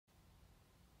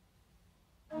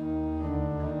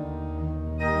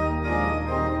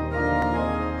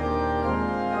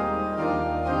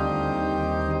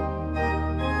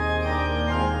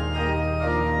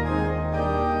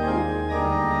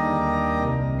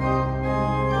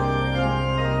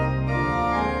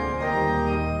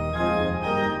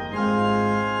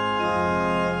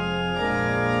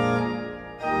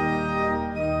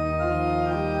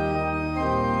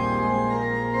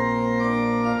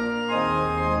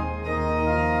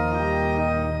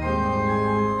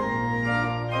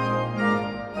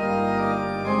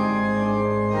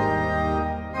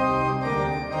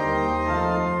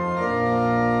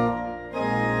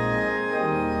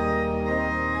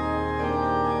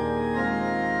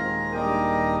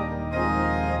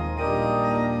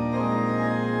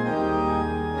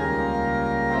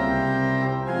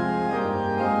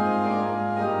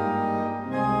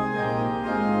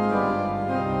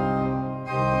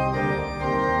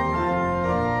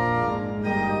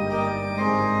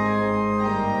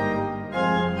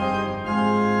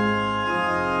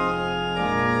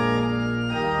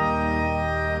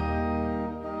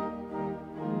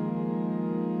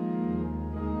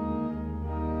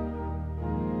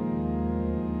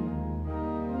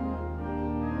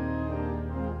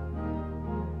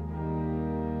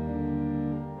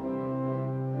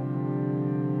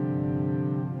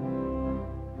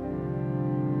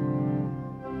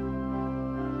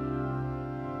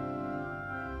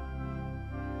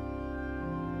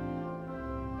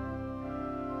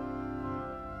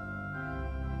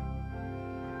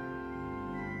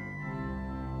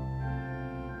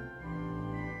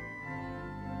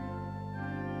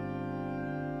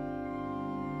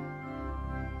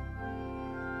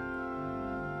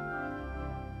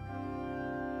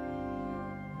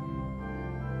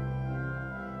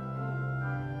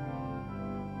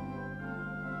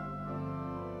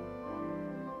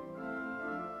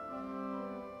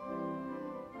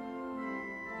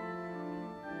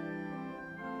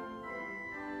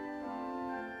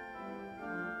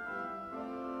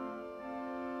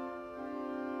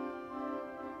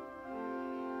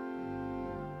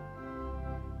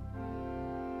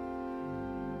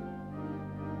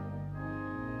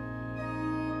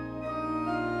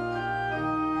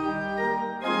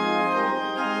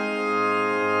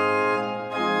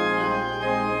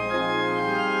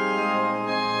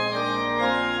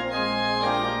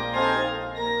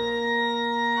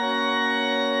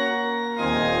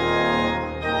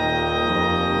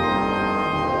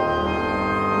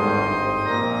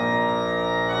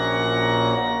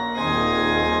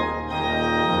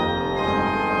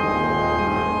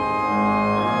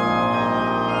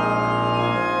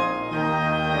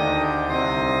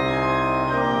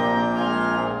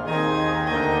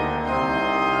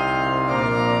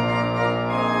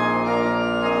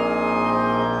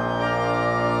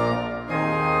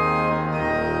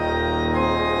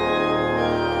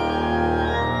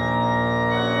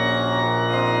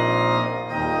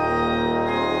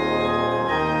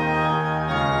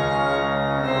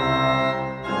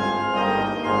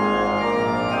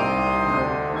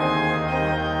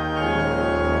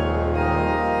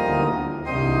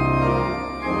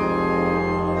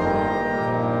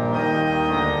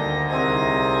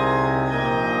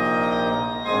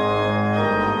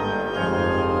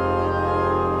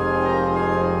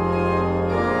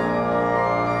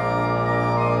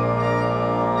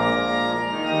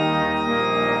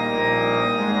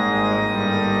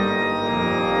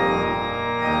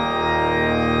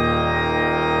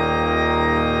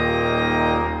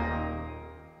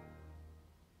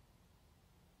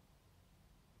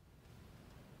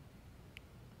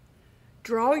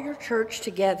Draw your church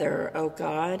together, O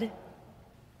God.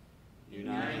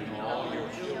 Uniting all your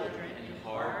children in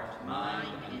heart, mind,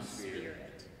 and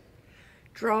spirit.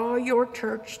 Draw your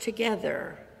church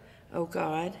together, O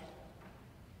God.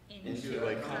 Into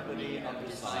a company of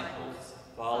disciples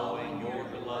following your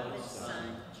beloved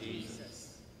Son,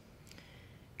 Jesus.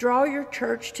 Draw your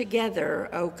church together,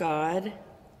 O God.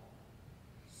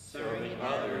 Serving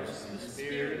others in the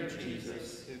spirit of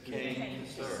Jesus who came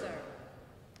to serve.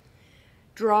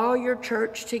 Draw your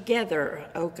church together,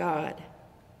 O God.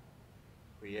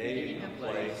 Creating a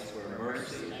place where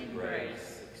mercy and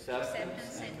grace,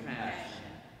 acceptance and compassion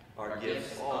are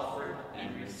gifts offered and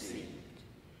received.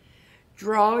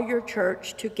 Draw your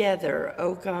church together,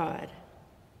 O God.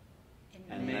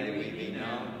 And may we be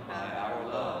known by our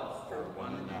love for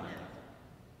one another.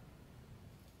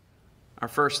 Our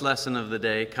first lesson of the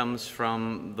day comes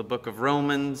from the book of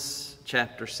Romans,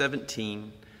 chapter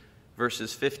 17,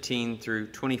 verses 15 through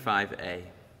 25a.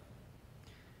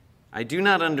 I do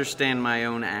not understand my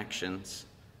own actions,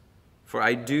 for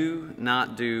I do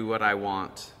not do what I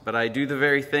want, but I do the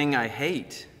very thing I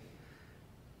hate.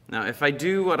 Now, if I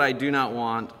do what I do not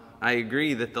want, I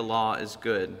agree that the law is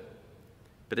good.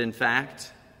 But in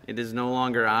fact, it is no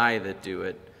longer I that do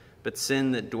it, but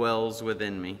sin that dwells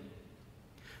within me.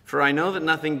 For I know that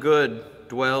nothing good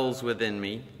dwells within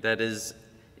me, that is,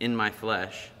 in my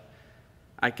flesh.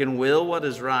 I can will what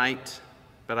is right,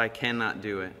 but I cannot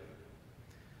do it.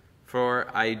 For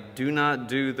I do not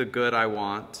do the good I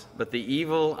want, but the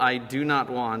evil I do not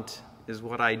want is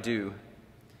what I do.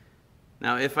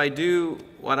 Now, if I do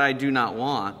what I do not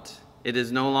want, it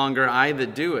is no longer I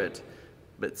that do it,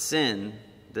 but sin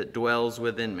that dwells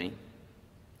within me.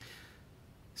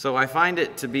 So I find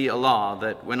it to be a law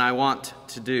that when I want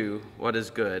to do what is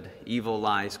good, evil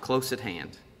lies close at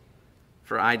hand.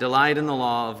 For I delight in the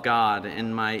law of God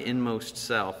in my inmost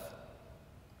self.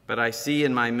 But I see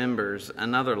in my members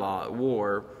another law at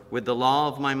war with the law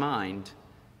of my mind,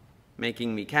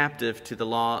 making me captive to the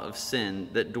law of sin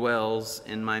that dwells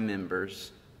in my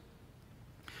members.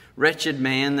 Wretched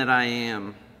man that I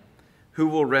am, who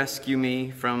will rescue me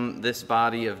from this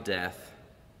body of death?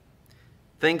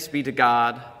 Thanks be to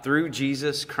God through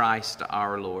Jesus Christ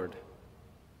our Lord.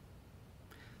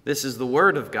 This is the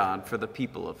word of God for the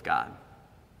people of God.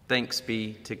 Thanks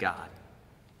be to God.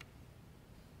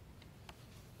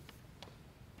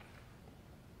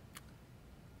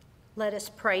 Let us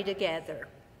pray together.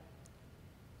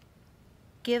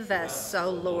 Give us,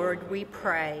 O Lord, we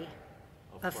pray,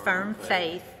 a firm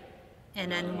faith,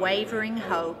 an unwavering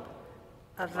hope,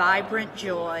 a vibrant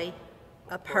joy,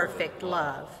 a perfect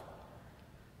love.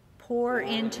 Pour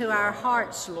into our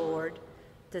hearts, Lord,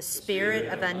 the spirit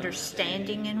of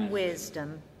understanding and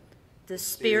wisdom, the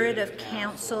spirit of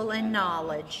counsel and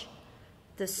knowledge,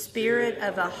 the spirit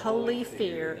of a holy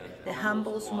fear that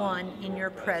humbles one in your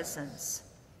presence.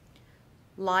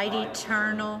 Light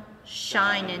eternal,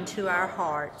 shine into our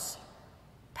hearts.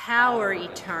 Power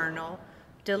eternal,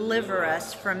 deliver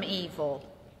us from evil.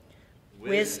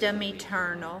 Wisdom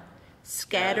eternal,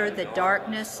 scatter the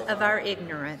darkness of our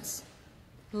ignorance.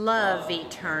 Love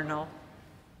eternal,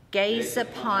 gaze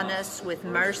upon us with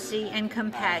mercy and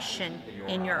compassion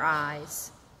in your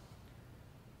eyes.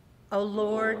 O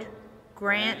Lord,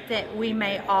 grant that we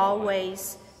may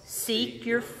always seek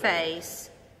your face,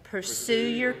 pursue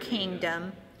your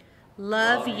kingdom,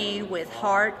 love you with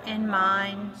heart and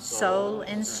mind, soul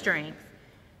and strength,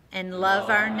 and love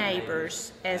our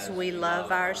neighbors as we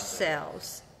love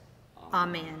ourselves.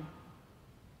 Amen.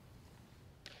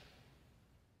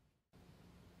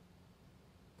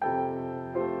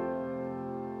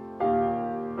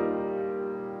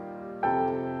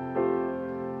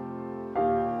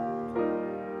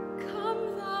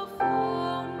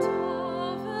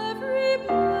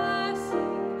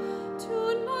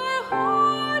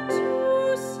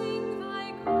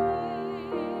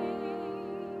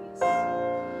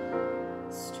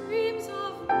 Streams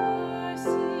of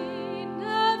mercy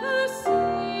never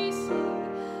cease.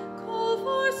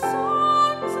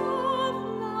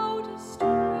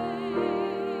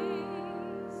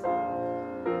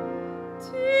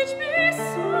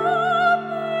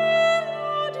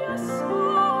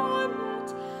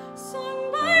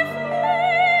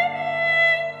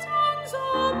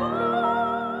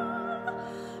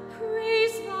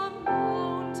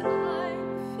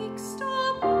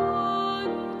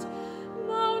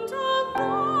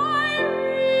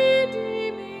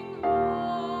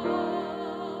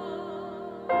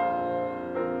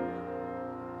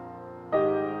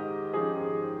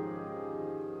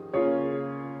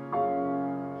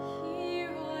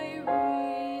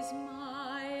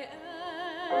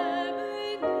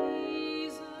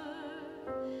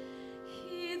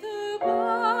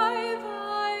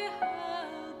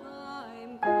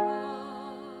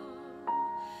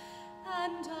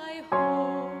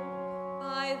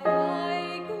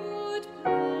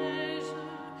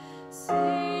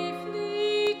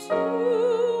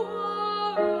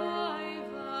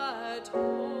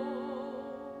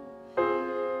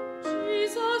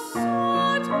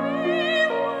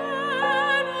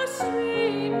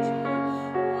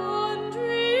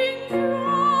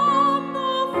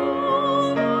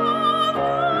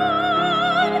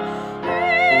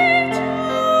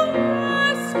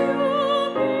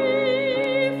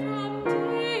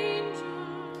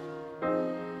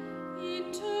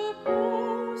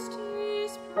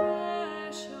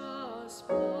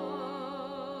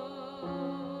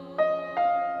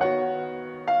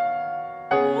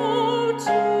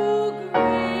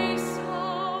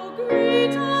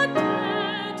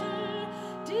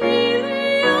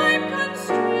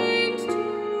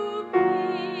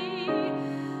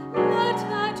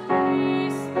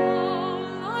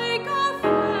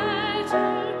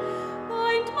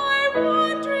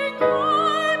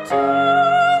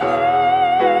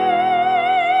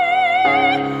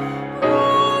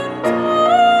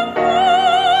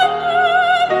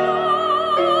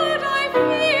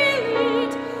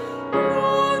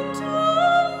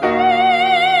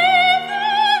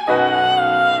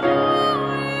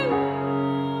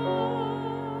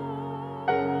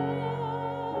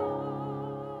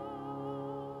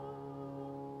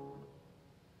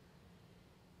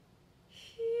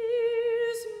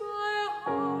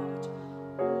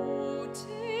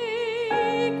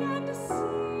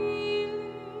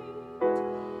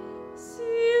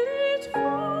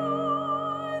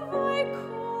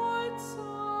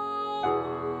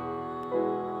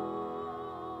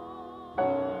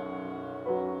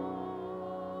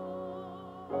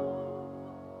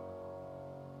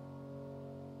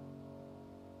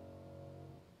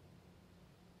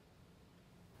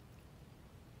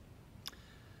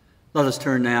 Let us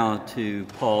turn now to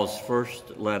Paul's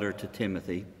first letter to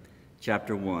Timothy,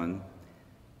 chapter 1.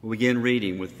 We'll begin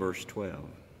reading with verse 12.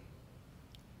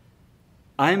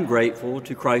 I am grateful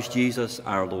to Christ Jesus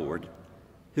our Lord,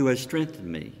 who has strengthened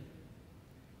me,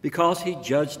 because he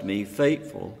judged me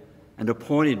faithful and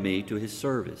appointed me to his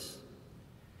service,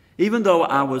 even though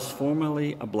I was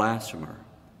formerly a blasphemer,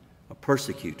 a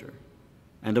persecutor,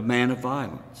 and a man of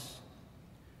violence.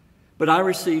 But I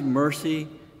received mercy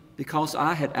because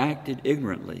I had acted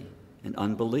ignorantly in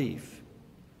unbelief,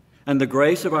 and the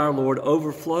grace of our Lord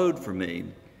overflowed for me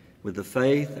with the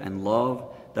faith and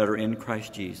love that are in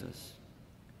Christ Jesus.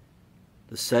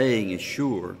 The saying is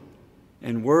sure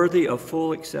and worthy of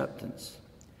full acceptance,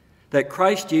 that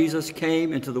Christ Jesus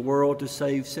came into the world to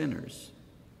save sinners,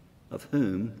 of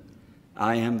whom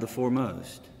I am the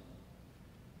foremost.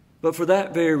 But for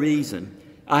that very reason,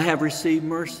 I have received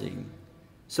mercy,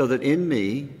 so that in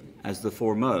me, as the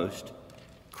foremost,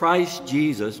 Christ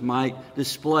Jesus might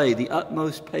display the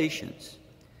utmost patience,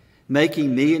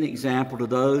 making me an example to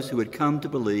those who had come to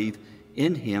believe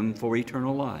in him for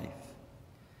eternal life.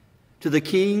 To the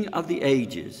King of the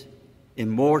ages,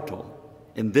 immortal,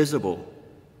 invisible,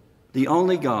 the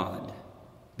only God,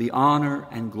 be honor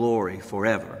and glory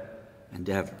forever and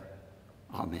ever.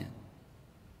 Amen.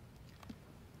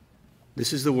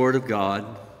 This is the word of God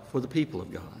for the people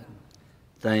of God.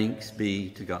 Thanks be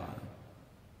to God.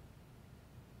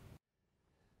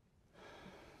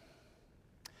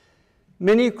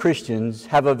 Many Christians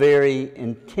have a very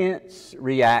intense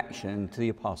reaction to the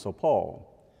Apostle Paul.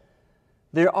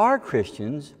 There are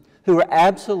Christians who are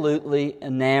absolutely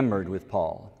enamored with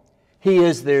Paul. He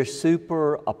is their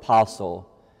super apostle.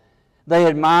 They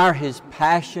admire his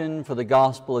passion for the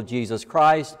gospel of Jesus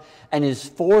Christ and his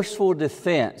forceful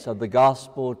defense of the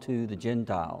gospel to the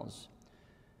Gentiles.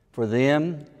 For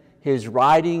them, his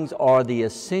writings are the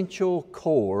essential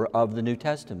core of the New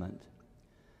Testament.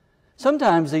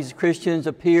 Sometimes these Christians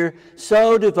appear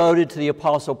so devoted to the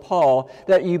Apostle Paul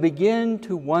that you begin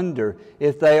to wonder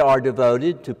if they are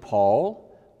devoted to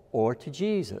Paul or to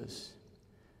Jesus.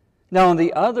 Now, on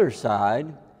the other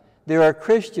side, there are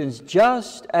Christians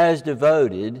just as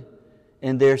devoted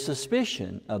in their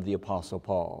suspicion of the Apostle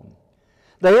Paul.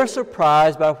 They are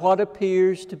surprised by what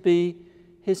appears to be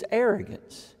his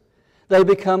arrogance. They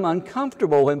become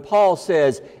uncomfortable when Paul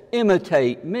says,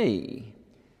 "Imitate me."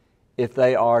 If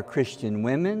they are Christian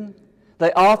women,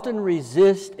 they often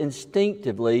resist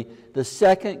instinctively the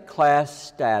second-class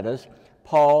status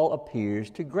Paul appears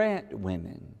to grant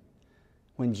women,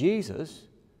 when Jesus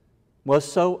was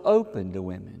so open to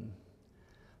women.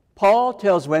 Paul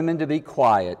tells women to be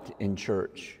quiet in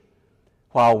church,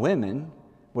 while women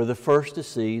were the first to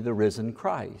see the risen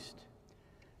Christ.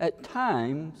 At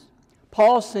times,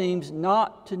 Paul seems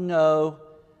not to know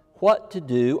what to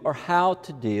do or how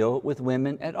to deal with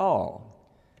women at all.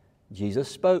 Jesus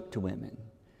spoke to women.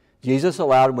 Jesus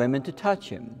allowed women to touch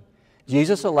him.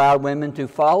 Jesus allowed women to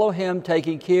follow him,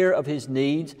 taking care of his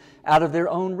needs out of their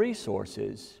own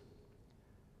resources.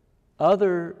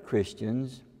 Other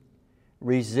Christians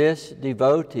resist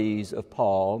devotees of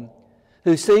Paul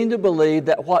who seem to believe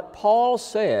that what Paul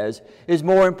says is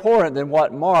more important than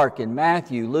what Mark and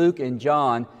Matthew, Luke and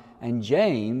John and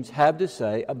James have to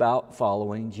say about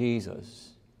following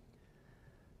Jesus.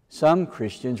 Some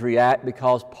Christians react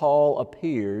because Paul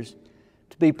appears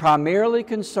to be primarily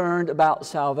concerned about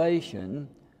salvation,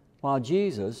 while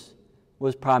Jesus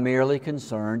was primarily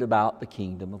concerned about the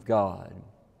kingdom of God.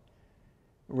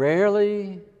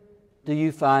 Rarely do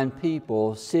you find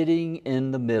people sitting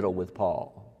in the middle with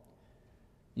Paul.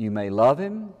 You may love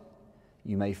him,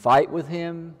 you may fight with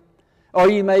him, or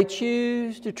you may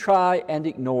choose to try and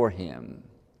ignore him.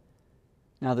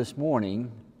 Now this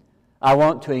morning, I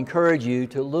want to encourage you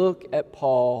to look at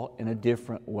Paul in a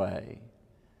different way.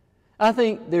 I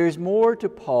think there's more to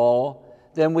Paul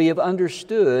than we have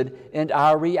understood in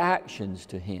our reactions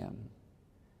to him.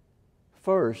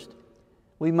 First,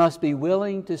 we must be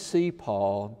willing to see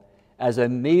Paul as a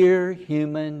mere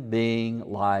human being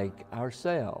like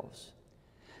ourselves,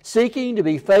 seeking to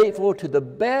be faithful to the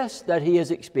best that he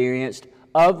has experienced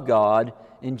of God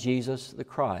in Jesus the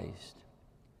Christ.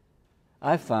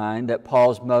 I find that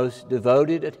Paul's most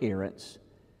devoted adherents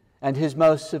and his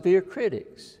most severe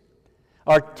critics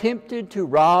are tempted to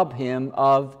rob him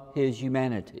of his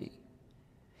humanity.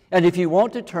 And if you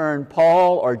want to turn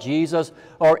Paul or Jesus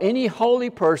or any holy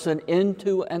person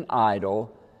into an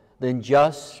idol, then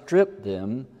just strip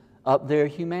them of their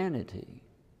humanity.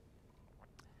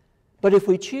 But if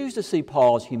we choose to see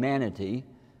Paul's humanity,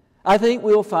 I think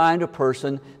we'll find a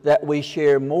person that we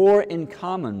share more in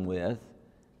common with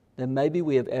than maybe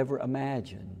we have ever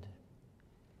imagined.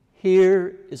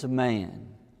 Here is a man,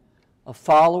 a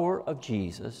follower of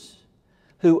Jesus,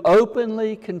 who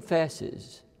openly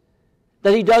confesses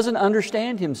that he doesn't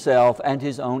understand himself and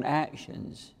his own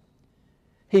actions.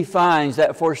 He finds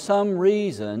that for some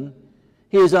reason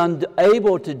he is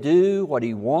unable to do what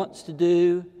he wants to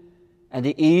do, and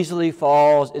he easily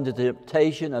falls into the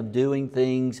temptation of doing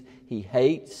things he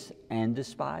hates and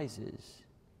despises.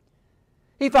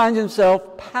 He finds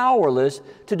himself powerless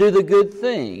to do the good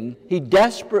thing he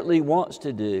desperately wants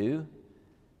to do,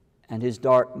 and his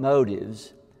dark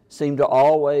motives seem to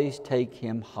always take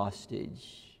him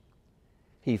hostage.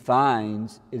 He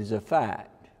finds it is a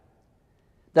fact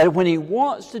that when he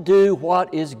wants to do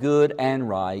what is good and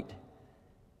right,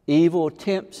 evil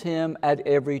tempts him at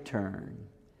every turn,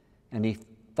 and he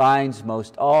finds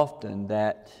most often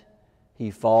that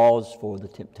he falls for the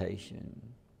temptation.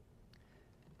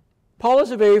 Paul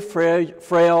is a very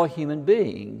frail human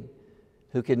being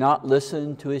who could not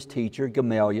listen to his teacher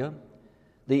Gamaliel,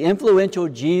 the influential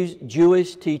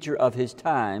Jewish teacher of his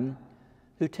time,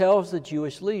 who tells the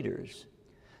Jewish leaders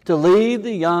to leave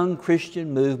the young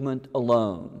Christian movement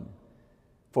alone.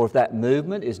 For if that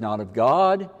movement is not of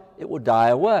God, it will die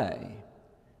away.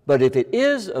 But if it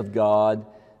is of God,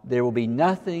 there will be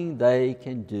nothing they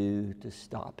can do to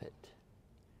stop it.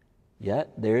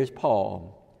 Yet there is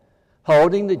Paul,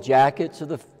 holding the jackets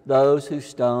of those who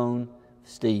stoned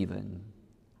Stephen,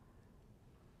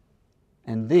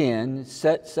 and then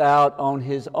sets out on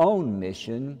his own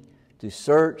mission to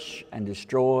search and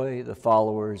destroy the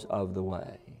followers of the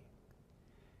way.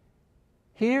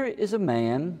 Here is a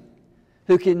man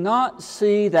who cannot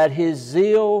see that his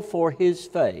zeal for his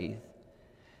faith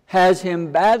has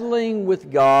him battling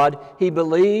with God he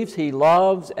believes he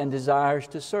loves and desires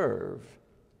to serve.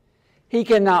 He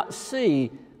cannot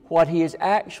see what he is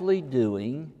actually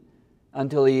doing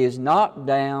until he is knocked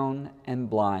down and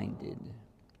blinded.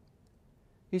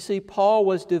 You see, Paul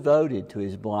was devoted to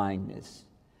his blindness,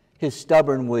 his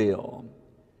stubborn will,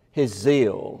 his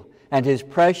zeal, and his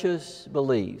precious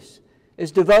beliefs,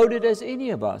 as devoted as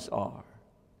any of us are.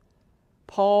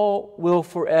 Paul will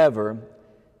forever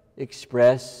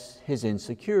express his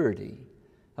insecurity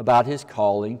about his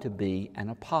calling to be an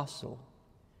apostle.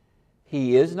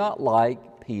 He is not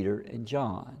like Peter and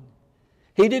John.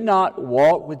 He did not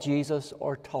walk with Jesus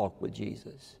or talk with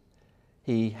Jesus.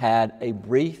 He had a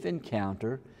brief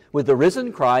encounter with the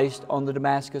risen Christ on the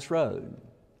Damascus Road.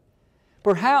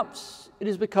 Perhaps it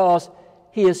is because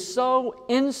he is so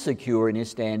insecure in his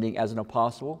standing as an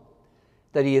apostle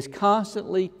that he is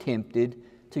constantly tempted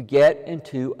to get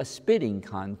into a spitting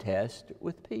contest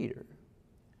with Peter.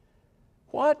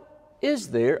 What is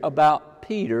there about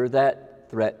Peter that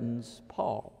threatens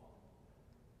Paul?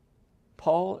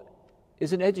 Paul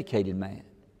is an educated man.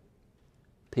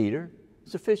 Peter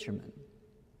is a fisherman.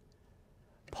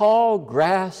 Paul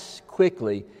grasps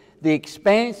quickly the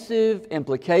expansive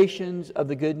implications of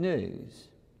the good news.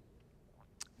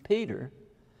 Peter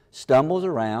stumbles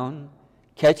around,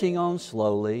 catching on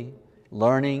slowly,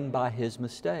 learning by his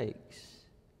mistakes.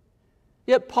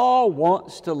 Yet Paul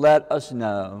wants to let us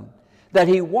know that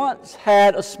he once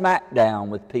had a smackdown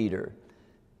with Peter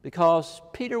because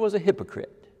Peter was a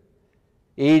hypocrite,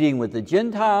 eating with the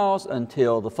Gentiles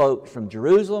until the folks from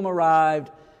Jerusalem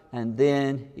arrived, and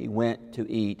then he went to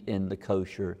eat in the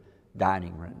kosher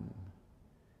dining room.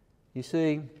 You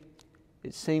see,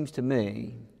 it seems to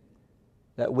me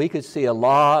that we could see a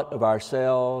lot of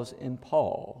ourselves in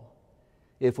Paul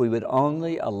if we would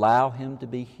only allow him to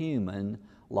be human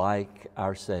like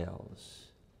ourselves.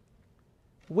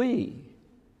 We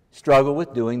struggle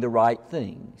with doing the right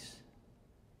things.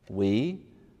 We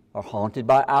are haunted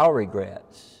by our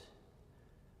regrets.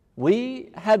 We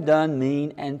have done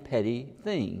mean and petty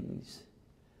things.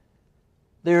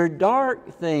 There are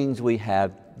dark things we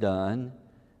have done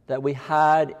that we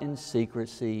hide in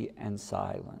secrecy and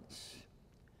silence.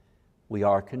 We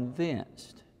are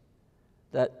convinced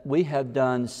that we have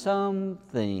done some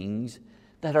things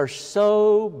that are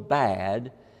so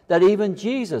bad that even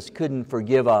Jesus couldn't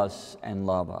forgive us and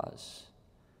love us.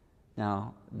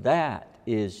 Now, that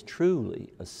is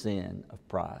truly a sin of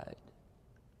pride.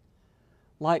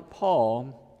 Like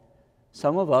Paul,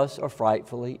 some of us are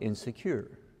frightfully insecure.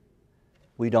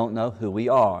 We don't know who we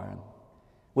are.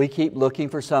 We keep looking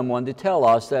for someone to tell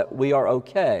us that we are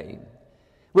okay.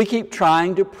 We keep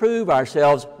trying to prove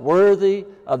ourselves worthy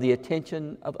of the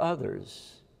attention of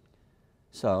others.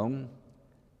 So,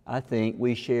 I think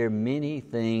we share many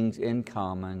things in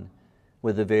common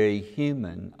with the very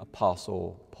human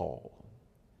Apostle Paul.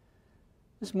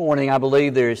 This morning, I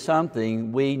believe there is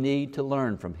something we need to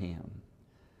learn from him.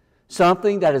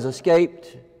 Something that has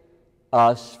escaped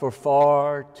us for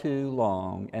far too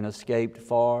long and escaped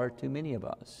far too many of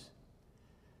us.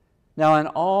 Now, in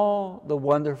all the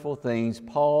wonderful things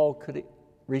Paul could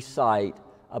recite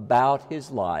about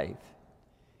his life,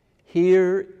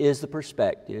 here is the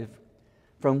perspective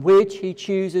from which he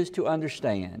chooses to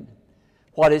understand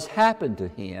what has happened to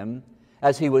him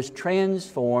as he was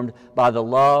transformed by the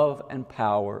love and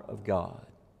power of God.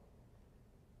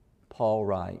 Paul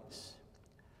writes,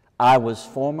 I was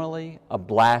formerly a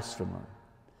blasphemer,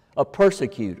 a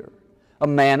persecutor, a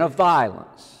man of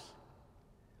violence.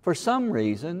 For some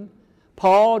reason,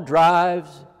 Paul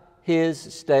drives his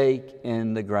stake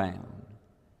in the ground.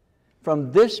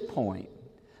 From this point,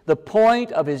 the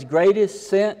point of his greatest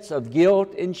sense of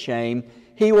guilt and shame,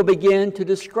 he will begin to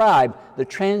describe the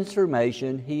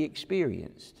transformation he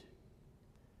experienced.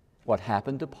 What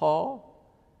happened to Paul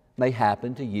may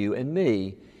happen to you and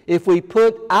me if we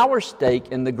put our stake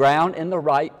in the ground in the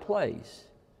right place.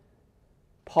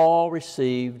 Paul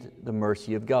received the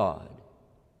mercy of God.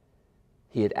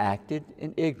 He had acted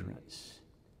in ignorance,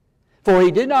 for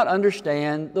he did not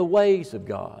understand the ways of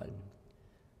God.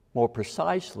 More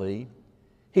precisely,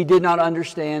 he did not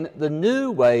understand the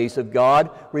new ways of God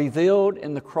revealed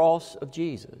in the cross of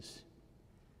Jesus.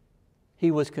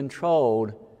 He was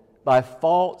controlled by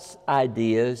false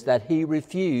ideas that he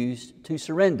refused to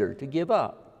surrender, to give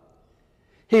up.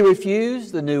 He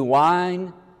refused the new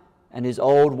wine, and his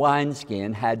old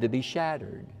wineskin had to be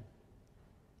shattered.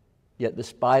 Yet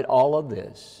despite all of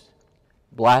this,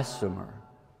 blasphemer,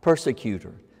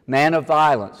 persecutor, man of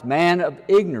violence, man of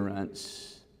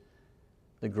ignorance,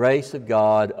 the grace of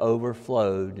God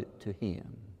overflowed to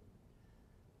him.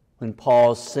 When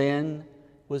Paul's sin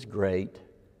was great,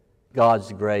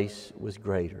 God's grace was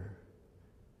greater.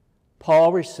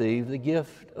 Paul received the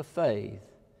gift of faith.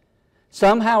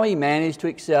 Somehow he managed to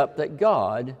accept that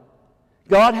God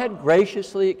had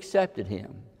graciously accepted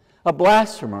him, a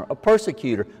blasphemer, a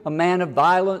persecutor, a man of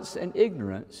violence and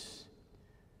ignorance,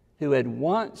 who had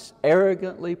once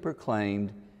arrogantly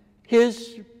proclaimed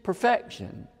his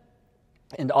perfection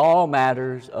in all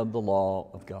matters of the law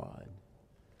of God.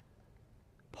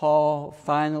 Paul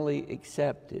finally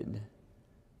accepted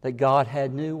that God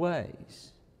had new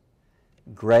ways.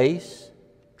 Grace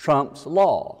trumps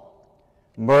law.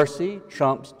 Mercy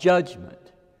trumps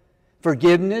judgment.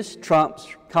 Forgiveness trumps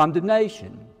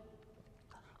condemnation.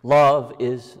 Love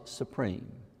is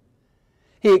supreme.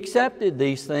 He accepted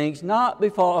these things not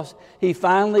because he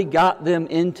finally got them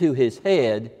into his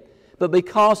head, but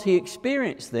because he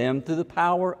experienced them through the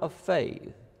power of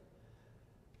faith.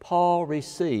 Paul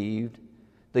received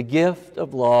the gift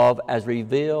of love as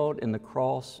revealed in the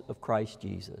cross of Christ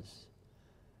Jesus.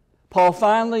 Paul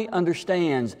finally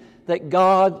understands that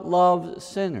God loves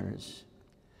sinners.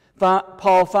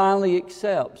 Paul finally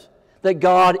accepts that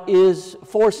God is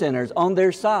for sinners on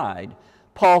their side.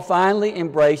 Paul finally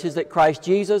embraces that Christ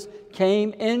Jesus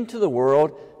came into the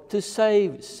world to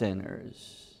save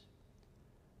sinners.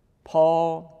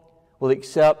 Paul will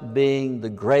accept being the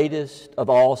greatest of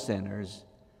all sinners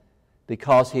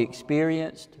because he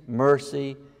experienced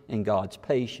mercy and God's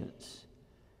patience.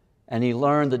 And he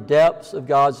learned the depths of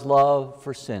God's love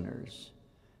for sinners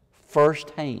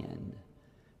firsthand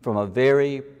from a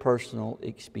very personal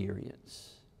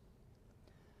experience.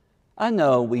 I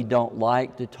know we don't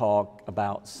like to talk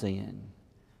about sin.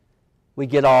 We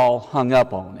get all hung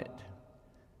up on it.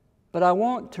 But I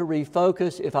want to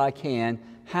refocus, if I can,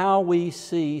 how we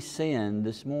see sin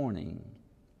this morning.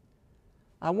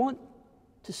 I want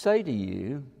to say to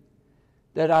you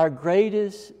that our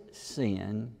greatest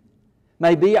sin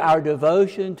may be our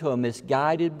devotion to a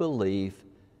misguided belief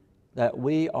that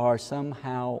we are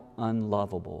somehow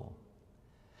unlovable.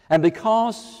 And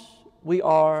because we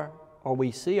are, or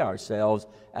we see ourselves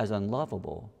as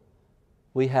unlovable,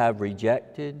 we have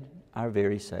rejected our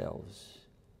very selves.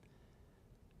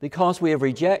 Because we have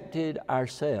rejected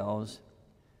ourselves,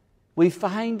 we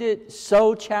find it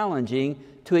so challenging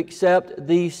to accept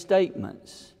these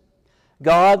statements.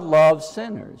 God loves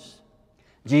sinners.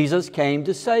 Jesus came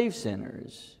to save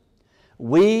sinners.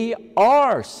 We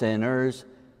are sinners,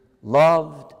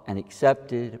 loved and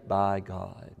accepted by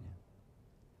God.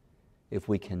 If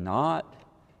we cannot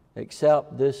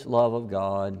accept this love of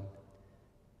God,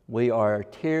 we are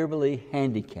terribly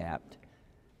handicapped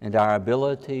in our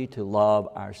ability to love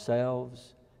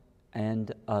ourselves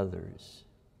and others.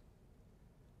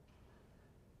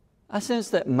 I sense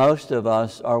that most of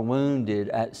us are wounded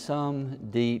at some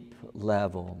deep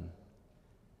level.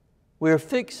 We are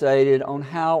fixated on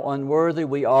how unworthy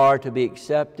we are to be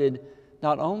accepted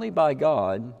not only by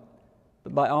God,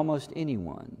 but by almost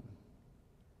anyone.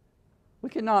 We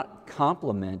cannot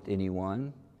compliment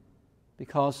anyone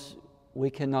because we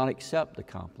cannot accept the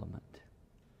compliment.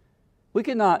 We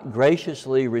cannot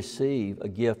graciously receive a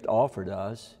gift offered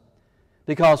us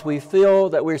because we feel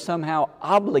that we're somehow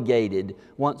obligated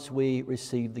once we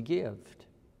receive the gift.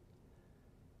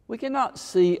 We cannot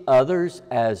see others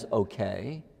as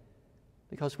okay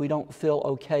because we don't feel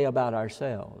okay about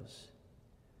ourselves.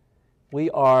 We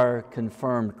are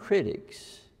confirmed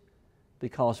critics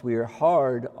because we are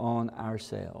hard on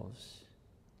ourselves.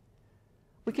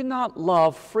 We cannot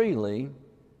love freely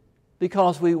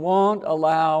because we won't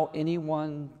allow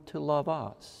anyone to love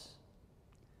us.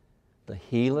 The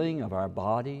healing of our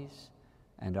bodies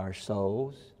and our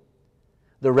souls,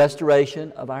 the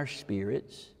restoration of our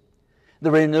spirits,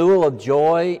 the renewal of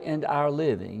joy in our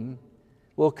living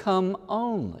will come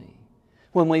only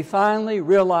when we finally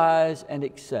realize and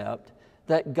accept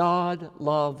that God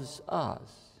loves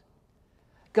us.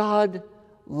 God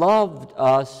loved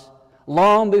us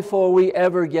long before we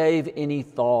ever gave any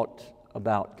thought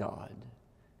about God,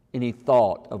 any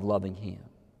thought of loving Him.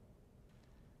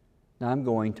 Now I'm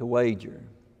going to wager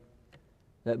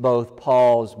that both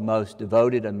Paul's most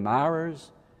devoted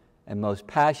admirers and most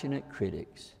passionate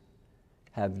critics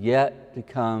have yet to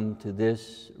come to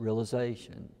this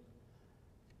realization.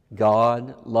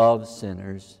 God loves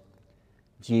sinners.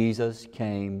 Jesus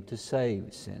came to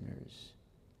save sinners.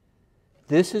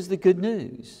 This is the good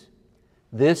news.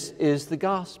 This is the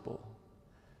gospel.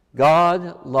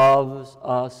 God loves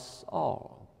us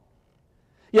all.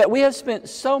 Yet we have spent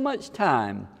so much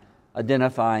time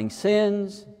identifying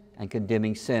sins and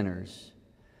condemning sinners,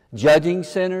 judging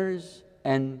sinners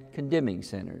and condemning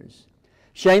sinners,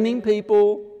 shaming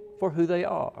people for who they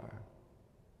are.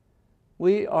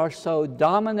 We are so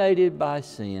dominated by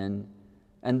sin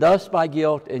and thus by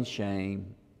guilt and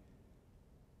shame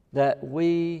that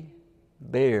we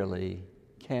barely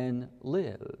can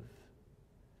live.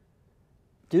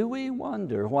 Do we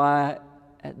wonder why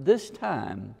at this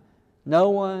time no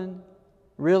one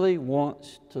really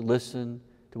wants to listen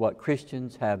to what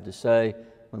Christians have to say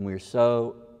when we're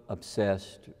so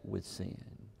obsessed with sin?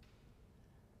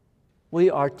 We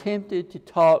are tempted to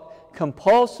talk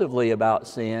compulsively about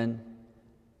sin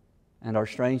and are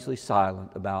strangely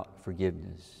silent about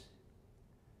forgiveness.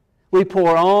 We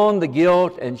pour on the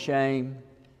guilt and shame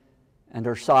and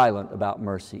are silent about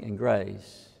mercy and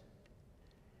grace.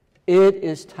 It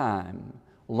is time,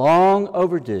 long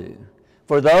overdue,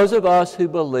 for those of us who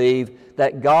believe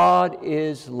that God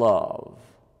is love,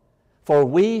 for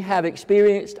we have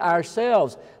experienced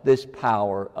ourselves this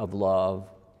power of love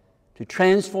to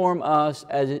transform us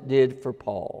as it did for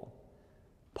Paul.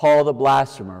 Paul the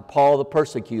blasphemer, Paul the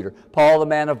persecutor, Paul the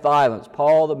man of violence,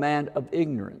 Paul the man of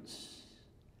ignorance.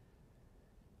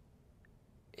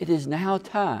 It is now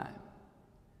time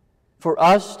for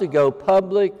us to go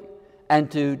public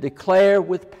and to declare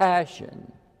with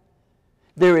passion,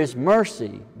 there is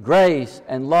mercy, grace,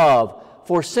 and love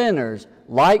for sinners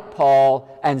like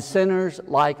Paul and sinners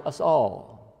like us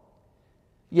all.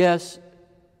 Yes,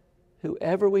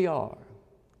 whoever we are,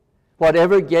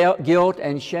 whatever guilt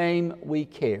and shame we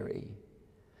carry,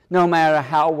 no matter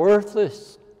how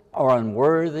worthless or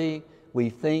unworthy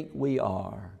we think we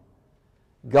are,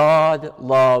 God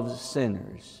loves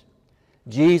sinners.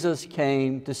 Jesus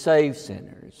came to save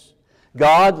sinners.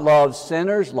 God loves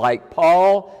sinners like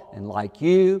Paul and like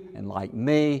you and like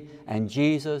me, and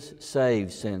Jesus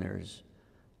saves sinners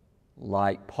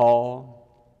like Paul,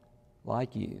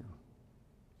 like you,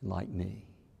 like me.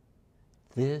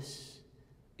 This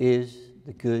is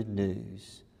the good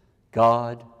news.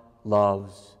 God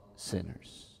loves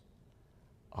sinners.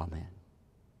 Amen.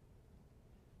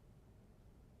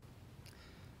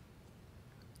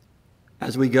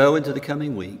 As we go into the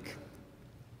coming week,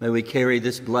 may we carry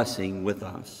this blessing with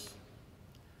us.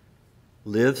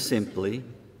 Live simply,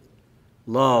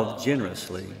 love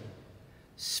generously,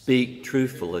 speak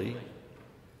truthfully,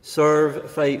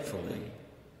 serve faithfully,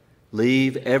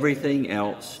 leave everything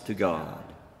else to God.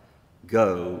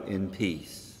 Go in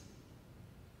peace.